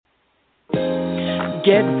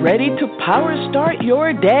Get ready to power start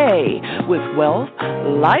your day with wealth,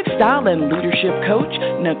 lifestyle, and leadership coach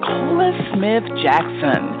Nicola Smith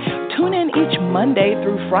Jackson. Tune in each Monday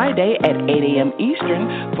through Friday at 8 a.m.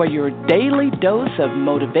 Eastern for your daily dose of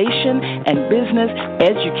motivation and business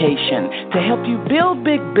education to help you build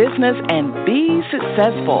big business and be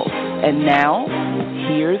successful. And now,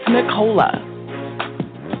 here's Nicola.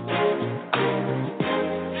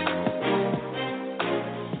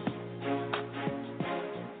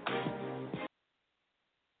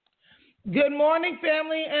 Good morning,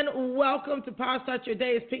 family, and welcome to Power Start Your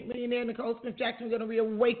Day. It's Pink Millionaire Nicole Smith Jackson. We're going to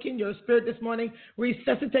reawaken your spirit this morning,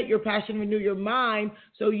 resuscitate your passion, renew your mind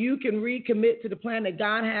so you can recommit to the plan that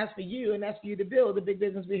God has for you, and that's for you to build the big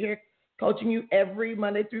business. We're here coaching you every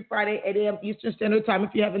Monday through Friday, 8 a.m. Eastern Standard Time.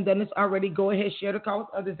 If you haven't done this already, go ahead, share the call with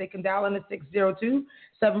others. They can dial in at 602-753.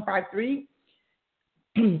 753.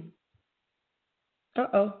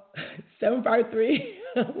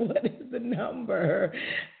 What is the number?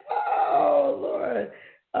 Oh, Lord.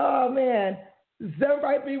 Oh, man.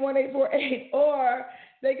 753-1848. Or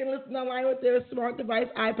they can listen online with their smart device,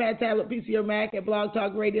 iPad, tablet, PC, or Mac at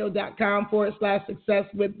blogtalkradio.com/success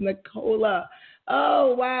with Nicola.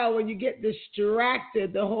 Oh, wow. When you get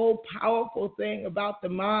distracted, the whole powerful thing about the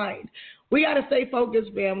mind. We got to stay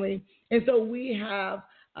focused, family. And so we have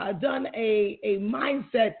done a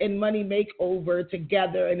mindset and money makeover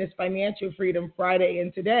together, and it's Financial Freedom Friday.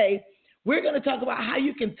 And today, we're going to talk about how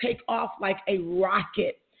you can take off like a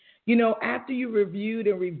rocket. You know, after you reviewed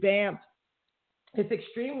and revamped, it's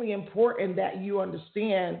extremely important that you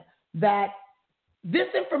understand that this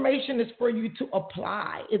information is for you to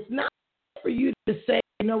apply. It's not for you to say,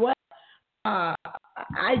 you know what, I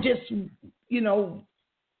just,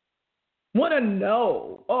 want to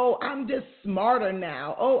know. Oh, I'm just smarter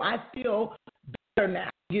now. Oh, I feel better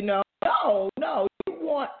now. No. You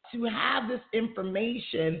want to have this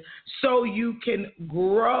information so you can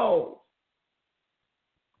grow.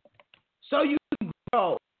 So you and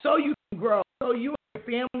your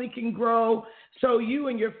family can grow, so you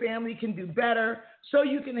and your family can do better, so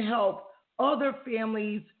you can help other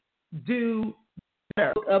families do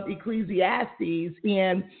better. Of Ecclesiastes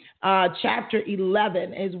in chapter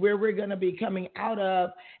 11 is where we're going to be coming out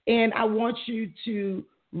of, and I want you to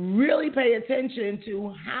really pay attention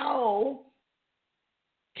to how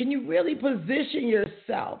can you really position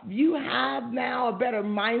yourself. You have now a better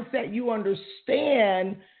mindset. You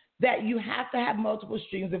understand that you have to have multiple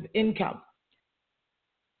streams of income.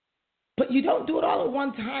 But you don't do it all at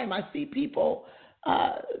one time. I see people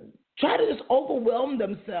try to just overwhelm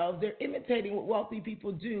themselves. They're imitating what wealthy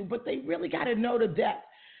people do, but they really got to know the depth.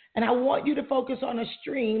 And I want you to focus on a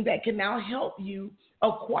stream that can now help you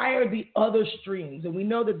acquire the other streams. And we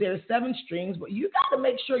know that there are 7 streams, but you got to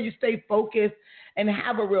make sure you stay focused and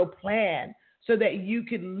have a real plan so that you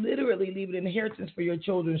can literally leave an inheritance for your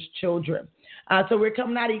children's children. So we're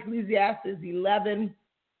coming out of Ecclesiastes 11.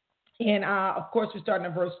 And, of course, we're starting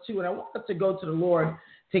at verse 2. And I want us to go to the Lord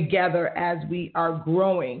together as we are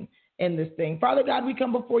growing in this thing. Father God, we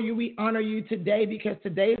come before you. We honor you today because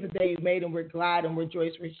today is the day you made, and we're glad and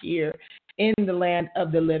rejoice we're here in the land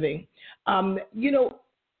of the living. Lord,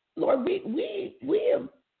 we have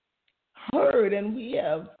heard and we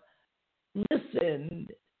have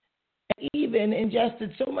listened and even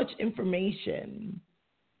ingested so much information.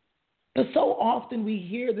 But so often we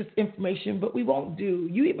hear this information, but we won't do.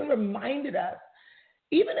 You even reminded us,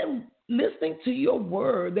 even in listening to your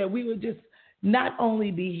word, that we would just not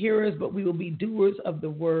only be hearers, but we will be doers of the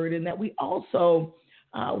word, and that we also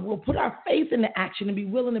will put our faith into action and be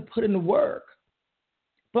willing to put in the work.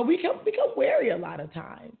 But we can become wary a lot of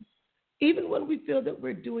times, even when we feel that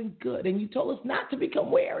we're doing good. And you told us not to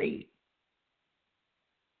become wary.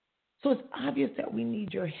 So it's obvious that we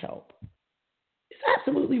need your help. It's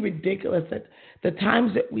absolutely ridiculous that the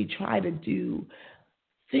times that we try to do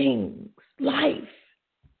things, life,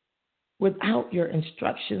 without your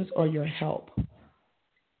instructions or your help.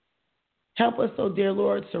 Help us, oh dear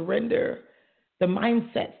Lord, surrender the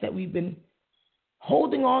mindsets that we've been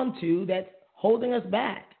holding on to that's holding us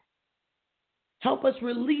back. Help us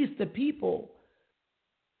release the people,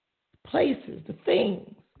 places, the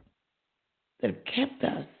things that have kept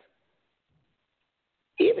us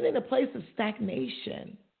even in a place of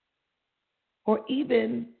stagnation or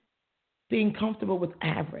even being comfortable with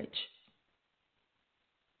average.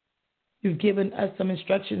 You've given us some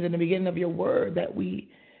instructions in the beginning of your word that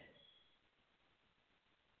we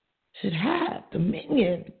should have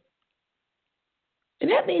dominion.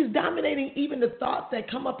 And that means dominating even the thoughts that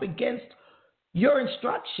come up against your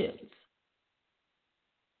instructions.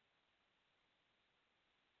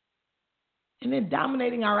 And then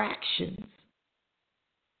dominating our actions.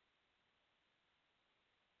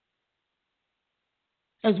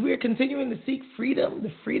 As we're continuing to seek freedom,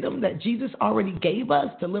 the freedom that Jesus already gave us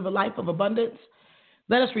to live a life of abundance,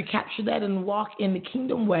 let us recapture that and walk in the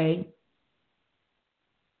kingdom way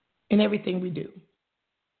in everything we do.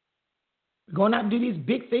 We're going out and do these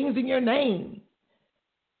big things in your name,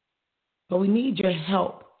 but we need your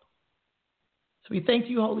help. So we thank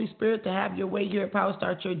you, Holy Spirit, to have your way here at Power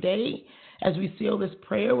Start Your Day as we seal this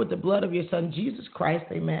prayer with the blood of your Son, Jesus Christ.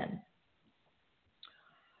 Amen.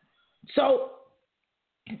 So,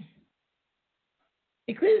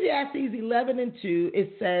 Ecclesiastes 11:2,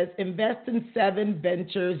 it says, invest in 7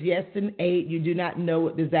 ventures, yes, in 8. You do not know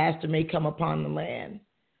what disaster may come upon the land.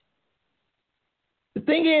 The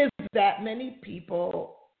thing is that many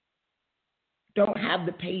people don't have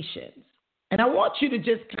the patience. And I want you to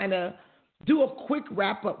just kind of do a quick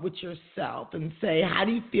wrap up with yourself and say, how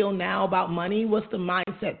do you feel now about money? What's the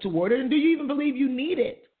mindset toward it? And do you even believe you need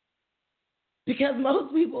it? Because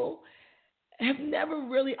most people have never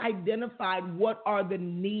really identified what are the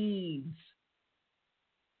needs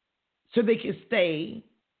so they can stay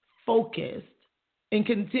focused and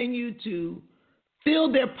continue to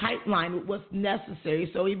fill their pipeline with what's necessary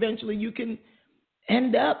so eventually you can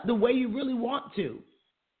end up the way you really want to.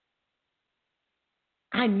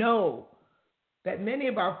 I know that many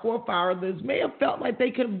of our forefathers may have felt like they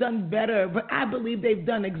could have done better, but I believe they've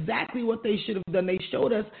done exactly what they should have done. They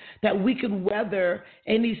showed us that we could weather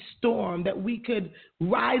any storm, that we could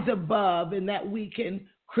rise above, and that we can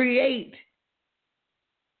create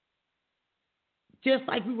just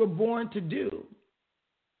like we were born to do.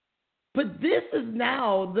 But this is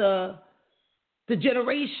now the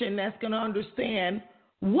generation that's going to understand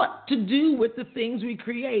what to do with the things we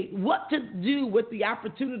create, what to do with the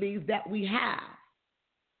opportunities that we have.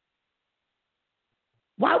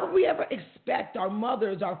 Why would we ever expect our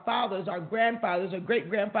mothers, our fathers, our grandfathers, or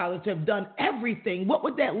great-grandfathers to have done everything? What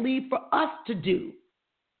would that leave for us to do?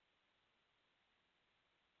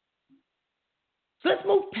 So let's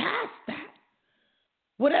move past that.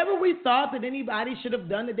 Whatever we thought that anybody should have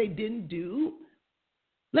done that they didn't do,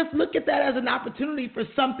 let's look at that as an opportunity for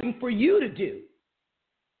something for you to do,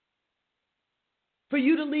 for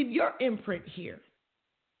you to leave your imprint here.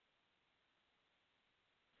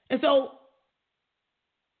 And so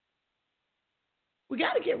we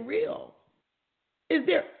got to get real. Is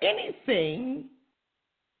there anything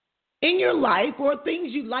in your life or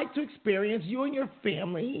things you'd like to experience, you and your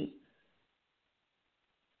family,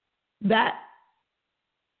 that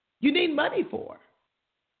you need money for?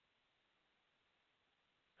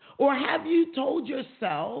 Or have you told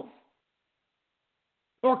yourself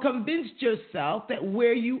or convinced yourself that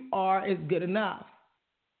where you are is good enough?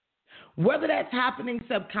 Whether that's happening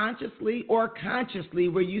subconsciously or consciously,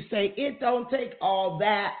 where you say, it don't take all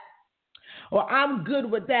that, or I'm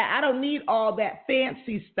good with that. I don't need all that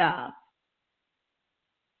fancy stuff.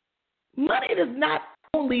 Money does not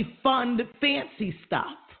only fund fancy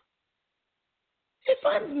stuff. It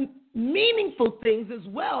funds meaningful things as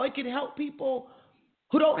well. It can help people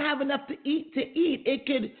who don't have enough to eat. It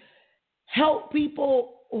could help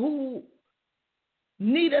people who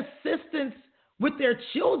need assistance with their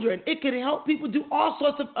children. It could help people do all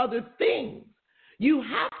sorts of other things. You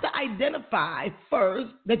have to identify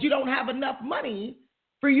first that you don't have enough money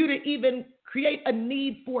for you to even create a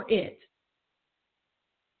need for it.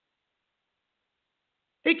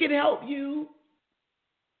 It can help you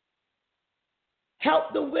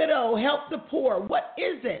help the widow, help the poor. What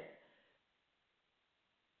is it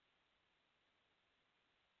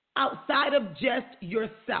outside of just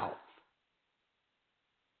yourself?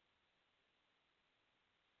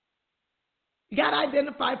 You got to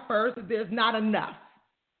identify first that there's not enough,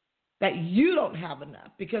 that you don't have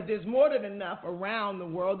enough, because there's more than enough around the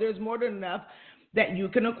world. There's more than enough that you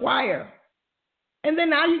can acquire. And then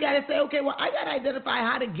now you got to say, okay, well, I got to identify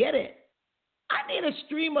how to get it. I need a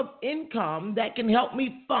stream of income that can help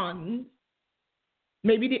me fund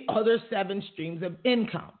maybe the other 7 streams of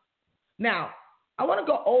income. Now, I want to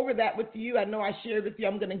go over that with you. I know I shared with you,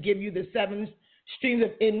 I'm going to give you the 7 streams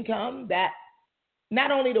of income that not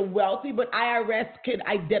only the wealthy, but IRS could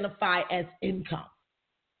identify as income.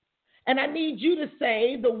 And I need you to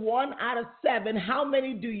say the 1 out of 7, how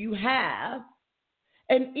many do you have?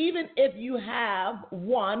 And even if you have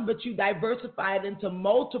 1, but you diversify it into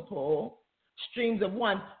multiple streams of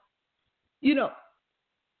 1,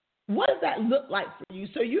 what does that look like for you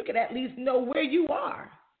so you can at least know where you are?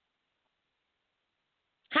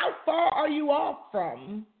 How far are you off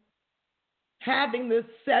from having the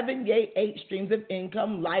 7, 8 streams of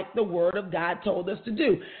income like the Word of God told us to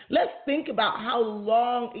do? Let's think about how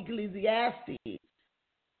long Ecclesiastes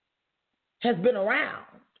has been around.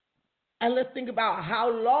 And let's think about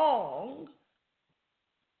how long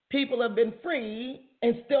people have been free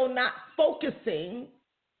and still not focusing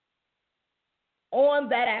on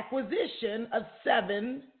that acquisition of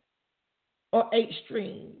 7 or 8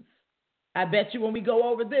 streams. I bet you when we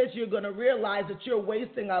go over this, you're going to realize that you're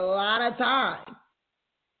wasting a lot of time.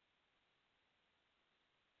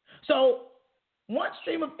 So one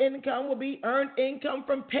stream of income will be earned income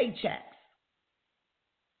from paychecks.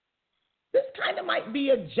 This kind of might be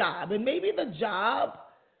a job, and maybe the job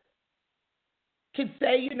could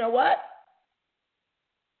say, you know what?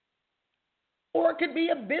 Or it could be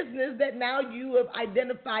a business that now you have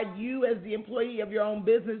identified you as the employee of your own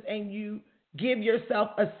business and you give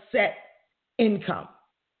yourself a set income.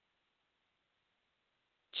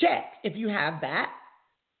 Check if you have that.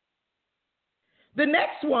 The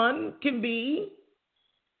next one can be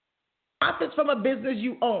profits from a business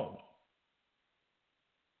you own.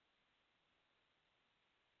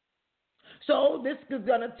 So this is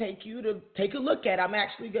going to take you to take a look at. I'm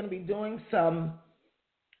actually going to be doing some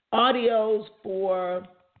audios for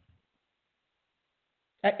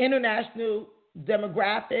an international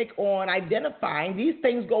demographic on identifying. These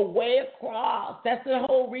things go way across. That's the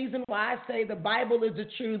whole reason why I say the Bible is the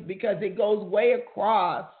truth, because it goes way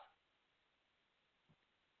across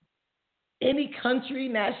any country,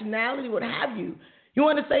 nationality, what have you. You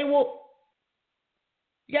want to say, well,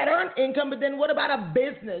 you got to earn income, but then what about a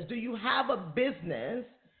business? Do you have a business?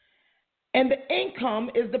 And the income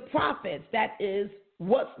is the profits. That is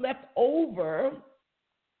what's left over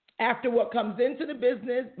after what comes into the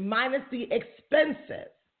business minus the expenses.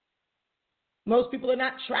 Most people are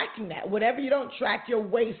not tracking that. Whatever you don't track, you're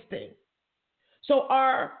wasting. So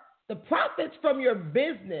are the profits from your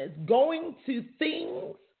business going to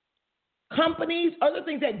things, companies, other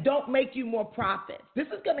things that don't make you more profit? This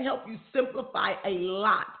is going to help you simplify a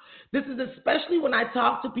lot. This is especially when I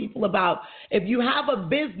talk to people about if you have a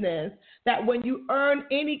business, that when you earn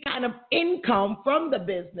any kind of income from the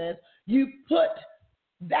business, you put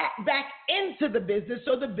that back into the business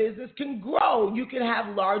so the business can grow. You can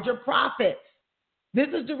have larger profits. This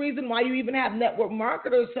is the reason why you even have network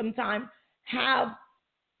marketers sometimes have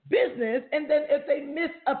business, and then if they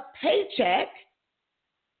miss a paycheck,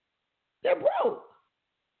 they're broke.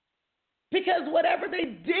 Because whatever they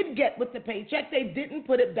did get with the paycheck, they didn't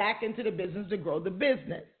put it back into the business to grow the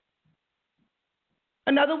business.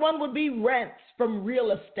 Another one would be rents from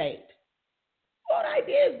real estate. What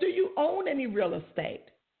idea is, do you own any real estate?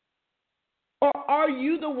 Or are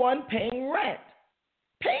you the one paying rent?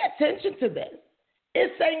 Pay attention to this.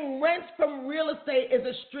 It's saying rents from real estate is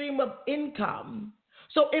a stream of income.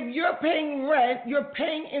 So if you're paying rent, you're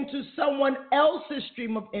paying into someone else's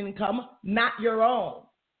stream of income, not your own.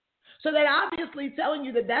 So that obviously telling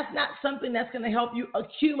you that that's not something that's going to help you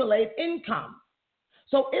accumulate income.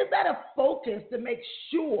 So is that a focus to make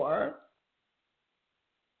sure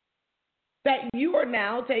that you are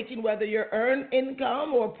now taking whether you earn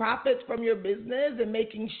income or profits from your business and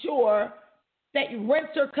making sure that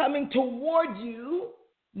rents are coming toward you,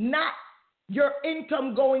 not your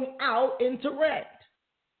income going out into rent?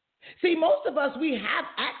 See, most of us, we have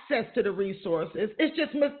access to the resources. It's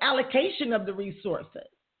just misallocation of the resources.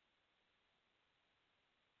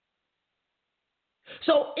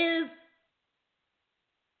 So is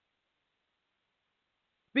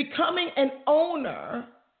becoming an owner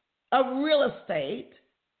of real estate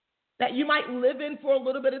that you might live in for a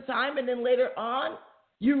little bit of time and then later on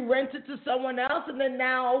you rent it to someone else, and then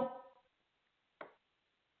now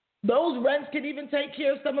those rents can even take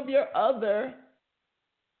care of some of your other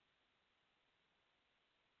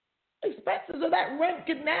expenses, or that rent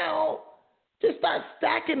can now just start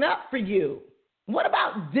stacking up for you. What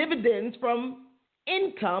about dividends from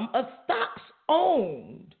income of stocks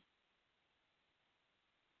owned?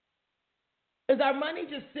 Is our money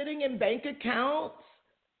just sitting in bank accounts,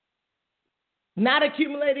 not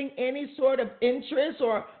accumulating any sort of interest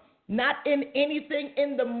or not in anything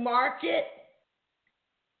in the market?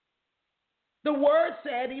 The word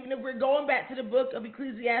said, even if we're going back to the book of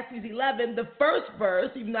Ecclesiastes 11, the first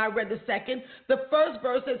verse, even though I read the second, the first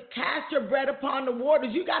verse says, cast your bread upon the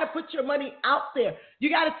waters. You got to put your money out there. You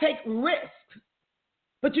got to take risks,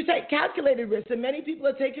 but you take calculated risks. And many people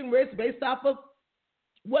are taking risks based off of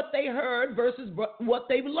what they heard versus what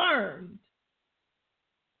they've learned.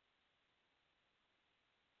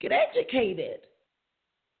 Get educated.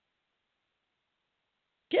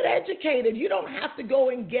 Get educated. You don't have to go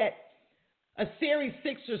and get a Series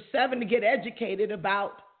 6 or 7 to get educated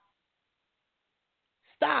about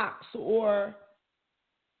stocks or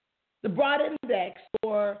the broad index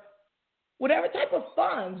or whatever type of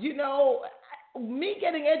funds. You know, me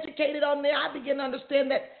getting educated on there, I began to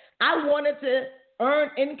understand that I wanted to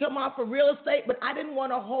earn income off of real estate, but I didn't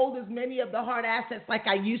want to hold as many of the hard assets like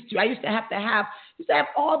I used to. I used to have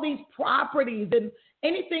all these properties, and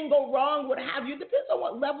anything go wrong, what have you. Depends on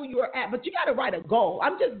what level you are at, but you got to write a goal.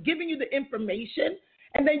 I'm just giving you the information,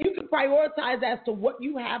 and then you can prioritize as to what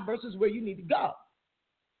you have versus where you need to go.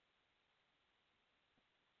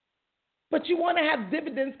 But you want to have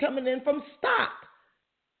dividends coming in from stock.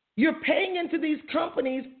 You're paying into these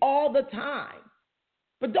companies all the time.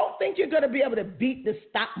 But don't think you're going to be able to beat the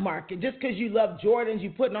stock market just because you love Jordans,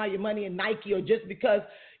 you're putting all your money in Nike, or just because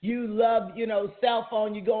you love, cell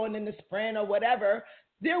phone, you're going in the Sprint or whatever.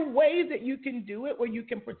 There are ways that you can do it where you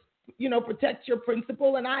can, protect your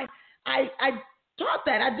principal. And I taught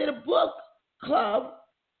that. I did a book club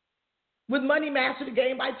with Money Master the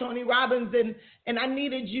Game by Tony Robbins, and I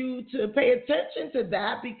needed you to pay attention to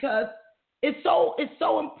that because it's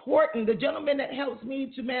so important. The gentleman that helps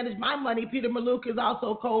me to manage my money, Peter Maluk, is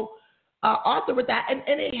also co-author with that, and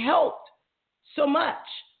it helped so much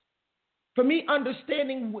for me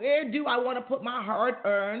understanding where do I want to put my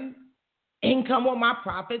hard-earned income or my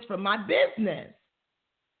profits from my business.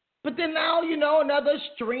 But then now, another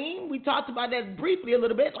stream, we talked about that briefly a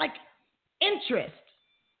little bit, like interest.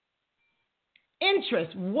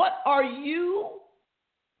 Interest. What are you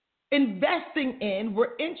investing in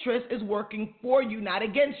where interest is working for you, not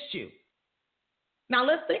against you? Now,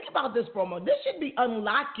 let's think about this for a moment. This should be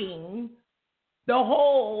unlocking the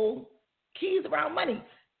whole keys around money.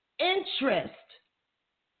 Interest.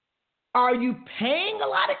 Are you paying a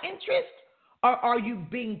lot of interest, or are you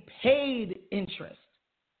being paid interest?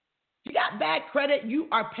 If you got bad credit, you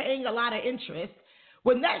are paying a lot of interest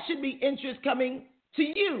when that should be interest coming to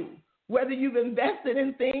you, whether you've invested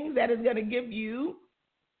in things that is going to give you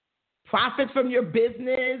profits from your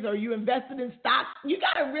business or you invested in stocks. You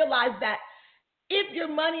got to realize that if your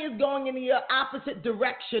money is going in the opposite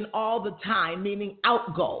direction all the time, meaning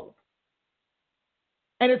outgo,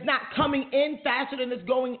 and it's not coming in faster than it's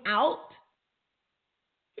going out,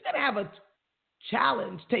 you're going to have a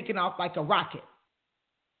challenge taking off like a rocket.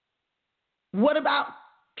 What about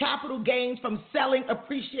capital gains from selling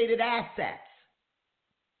appreciated assets?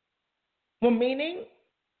 Well, meaning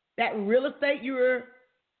that real estate you're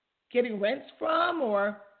getting rents from,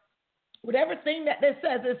 or whatever thing that this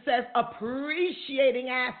says, it says appreciating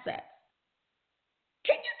assets.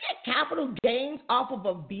 Can you get capital gains off of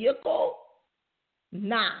a vehicle?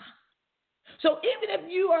 Nah. So even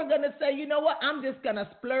if you are going to say, you know what, I'm just going to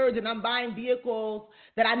splurge and I'm buying vehicles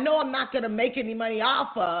that I know I'm not going to make any money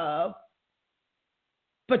off of,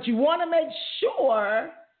 but you want to make sure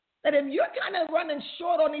that if you're kind of running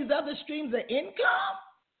short on these other streams of income,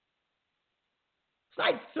 it's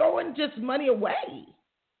like throwing just money away.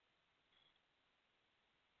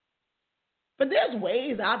 But there's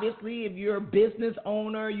ways, obviously, if you're a business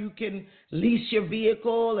owner, you can lease your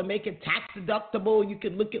vehicle and make it tax deductible. You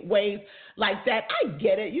can look at ways like that. I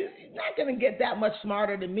get it. You're not going to get that much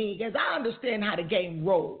smarter than me because I understand how the game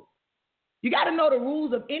rolls. You got to know the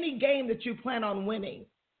rules of any game that you plan on winning.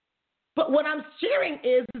 But what I'm sharing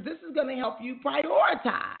is this is going to help you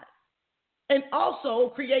prioritize and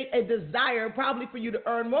also create a desire probably for you to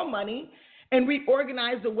earn more money and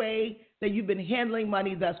reorganize the way that you've been handling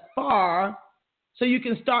money thus far so you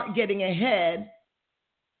can start getting ahead.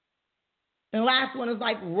 And the last one is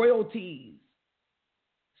like royalties.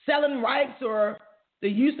 Selling rights or the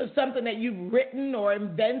use of something that you've written or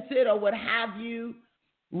invented or what have you.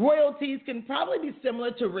 Royalties can probably be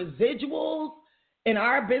similar to residuals in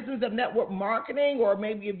our business of network marketing, or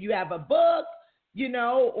maybe if you have a book,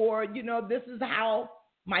 this is how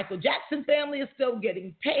Michael Jackson family is still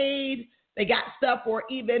getting paid. They got stuff, or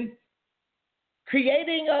even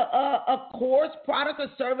creating a course, product, or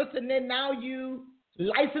service, and then now you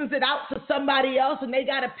license it out to somebody else and they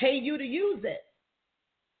got to pay you to use it.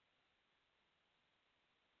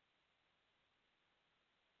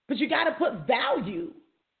 But you got to put value.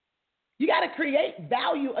 You got to create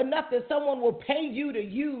value enough that someone will pay you to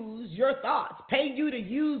use your thoughts, pay you to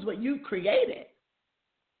use what you created.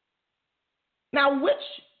 Now, which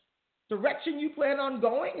direction you plan on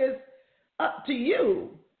going is up to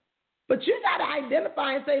you. But you got to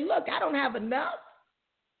identify and say, look, I don't have enough.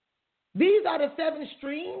 These are the 7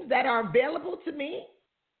 streams that are available to me.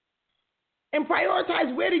 And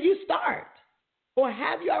prioritize, where do you start? Or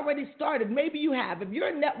have you already started? Maybe you have. If you're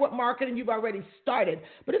in network marketing, you've already started.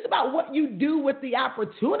 But it's about what you do with the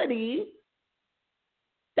opportunity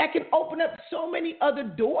that can open up so many other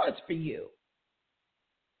doors for you.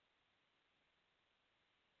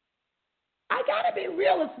 I got to be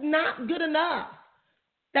real. It's not good enough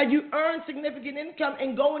that you earn significant income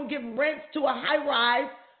and go and give rents to a high rise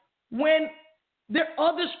when there are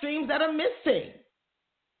other streams that are missing.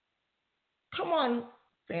 Come on,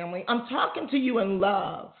 family. I'm talking to you in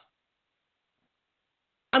love.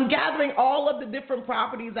 I'm gathering all of the different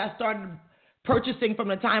properties I started purchasing from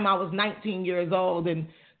the time I was 19 years old, and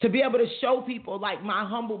to be able to show people like my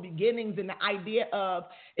humble beginnings and the idea of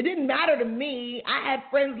it didn't matter to me. I had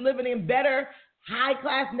friends living in better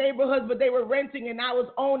high-class neighborhoods, but they were renting and I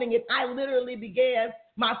was owning it. I literally began,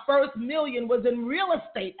 my first million was in real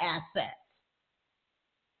estate assets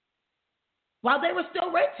while they were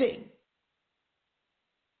still renting,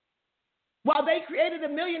 while they created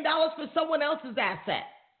 $1 million for someone else's asset.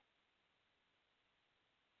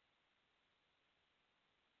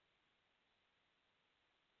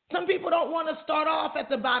 Some people don't want to start off at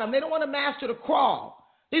the bottom. They don't want to master the crawl.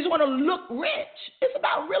 They just want to look rich. It's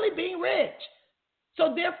about really being rich.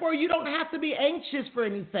 So therefore, you don't have to be anxious for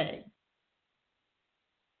anything.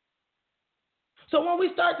 So when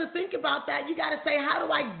we start to think about that, you got to say, how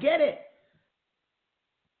do I get it?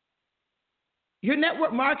 Your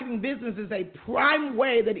network marketing business is a prime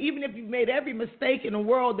way that even if you've made every mistake in the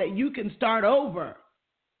world, that you can start over.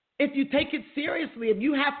 If you take it seriously, if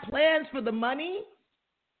you have plans for the money,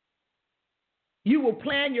 you will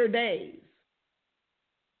plan your days.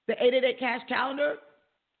 The 888 Cash Calendar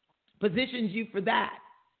positions you for that.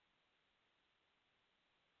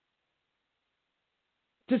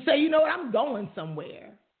 To say, you know what, I'm going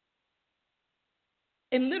somewhere.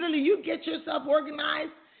 And literally you get yourself organized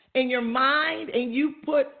in your mind and you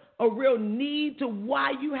put a real need to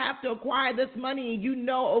why you have to acquire this money, and you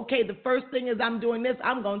know, okay, the first thing is I'm doing this.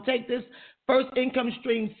 I'm going to take this first income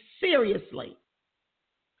stream seriously.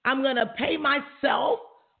 I'm going to pay myself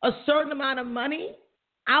a certain amount of money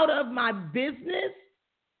out of my business.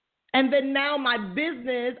 And then now my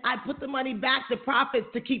business, I put the money back to profits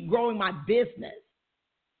to keep growing my business.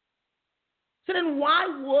 So then why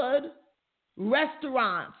would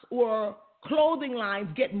restaurants or clothing lines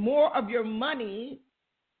get more of your money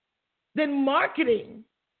than marketing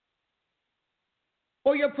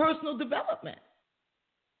or your personal development?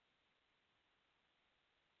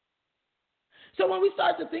 So when we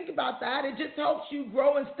start to think about that, it just helps you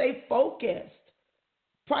grow and stay focused.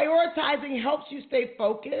 Prioritizing helps you stay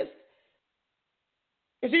focused.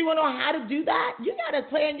 And so you want to know how to do that? You got to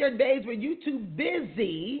plan your days where you're too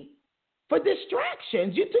busy for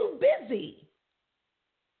distractions. You're too busy.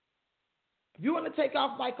 If you want to take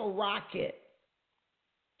off like a rocket,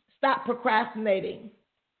 stop procrastinating.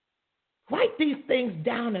 Write these things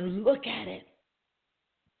down and look at it.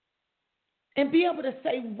 And be able to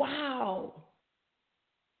say, wow,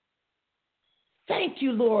 thank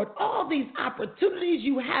you, Lord. All these opportunities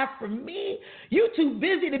you have for me. You too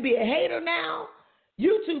busy to be a hater now.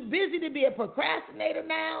 You too busy to be a procrastinator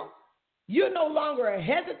now. You're no longer a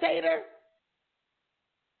hesitator.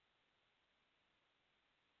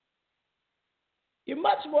 You're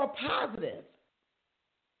much more positive.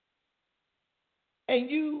 And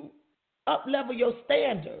you up-level your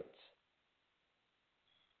standards.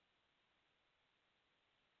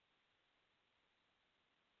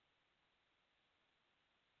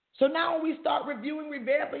 So now when we start reviewing,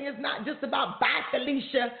 revamping, it's not just about bye,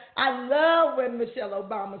 Felicia. I love when Michelle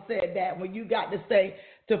Obama said that, when you got to say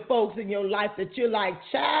to folks in your life that you're like,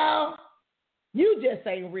 child, you just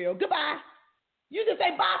ain't real. Goodbye. You just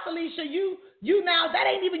say, bye, Felicia. You now, that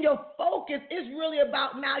ain't even your focus. It's really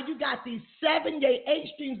about now you got these 7, 8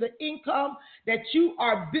 streams of income that you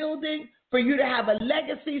are building for you to have a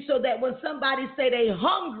legacy so that when somebody say they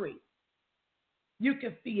hungry, you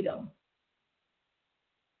can feed them.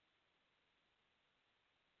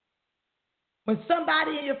 When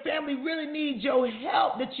somebody in your family really needs your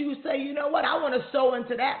help, that you say, you know what, I want to sow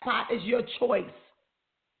into that pot, is your choice.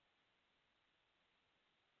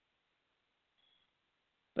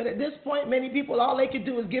 But at this point, many people, all they can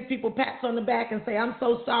do is give people pats on the back and say, I'm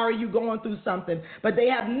so sorry you're going through something. But they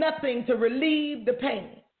have nothing to relieve the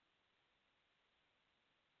pain.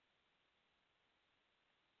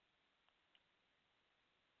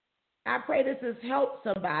 I pray this has helped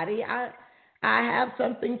somebody. I have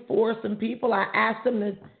something for some people. I asked them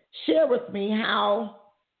to share with me how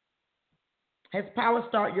has Power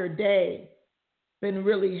Start Your Day been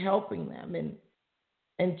really helping them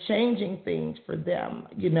and changing things for them.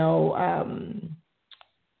 You know,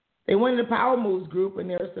 they went in the Power Moves group, and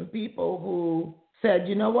there are some people who said,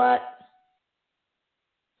 you know what,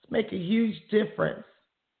 let's make a huge difference.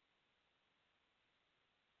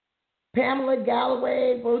 Pamela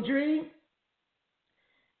Galloway Beaudry,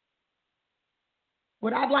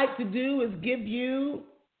 what I'd like to do is give you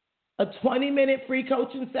a 20-minute free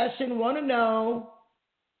coaching session. Want to know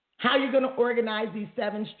how you're going to organize these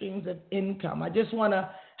 7 streams of income. I just want to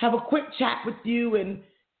have a quick chat with you and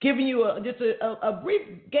giving you a brief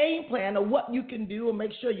game plan of what you can do and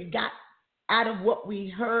make sure you got out of what we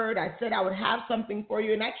heard. I said I would have something for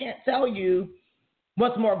you, and I can't tell you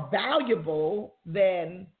what's more valuable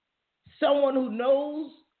than someone who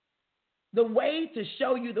knows the way to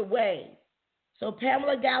show you the way. So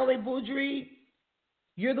Pamela Galloway Boudry,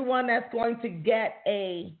 you're the one that's going to get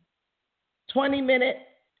a 20-minute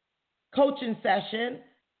coaching session.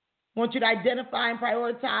 I want you to identify and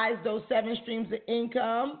prioritize those 7 streams of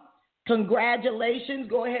income. Congratulations.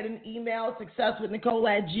 Go ahead and email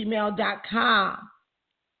successwithnicole@gmail.com.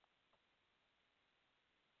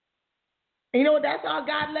 And you know what? That's all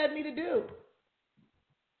God led me to do.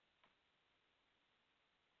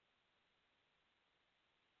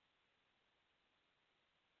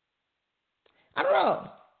 I don't know.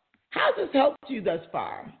 How's this helped you thus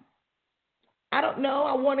far? I don't know.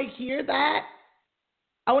 I want to hear that.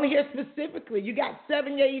 I want to hear specifically. You got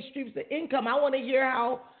 7 streams of income. I want to hear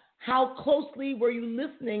how closely were you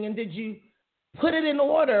listening, and did you put it in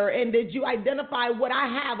order, and did you identify what I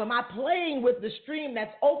have? Am I playing with the stream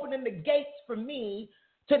that's opening the gates for me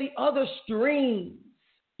to the other streams?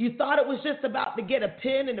 You thought it was just about to get a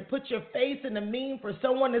pin and to put your face in a meme for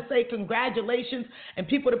someone to say congratulations and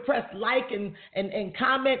people to press like and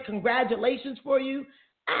comment congratulations for you?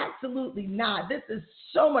 Absolutely not. This is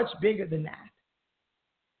so much bigger than that.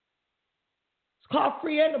 It's called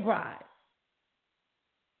free enterprise.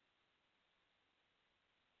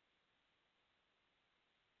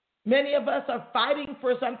 Many of us are fighting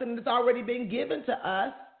for something that's already been given to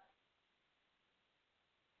us.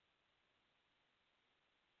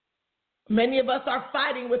 Many of us are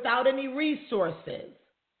fighting without any resources.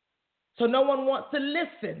 So no one wants to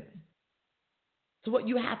listen to what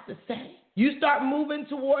you have to say. You start moving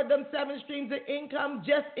toward them 7 streams of income,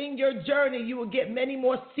 just in your journey, you will get many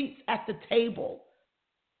more seats at the table,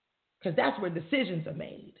 because that's where decisions are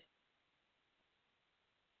made.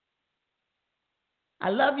 I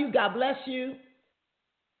love you. God bless you.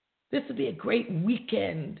 This would be a great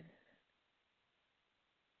weekend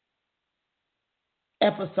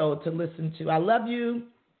episode to listen to. I love you.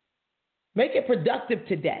 Make it productive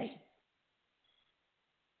today.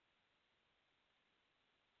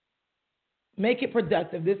 Make it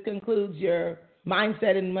productive. This concludes your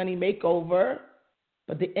mindset and money makeover.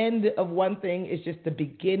 But the end of one thing is just the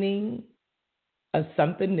beginning of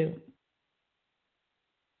something new.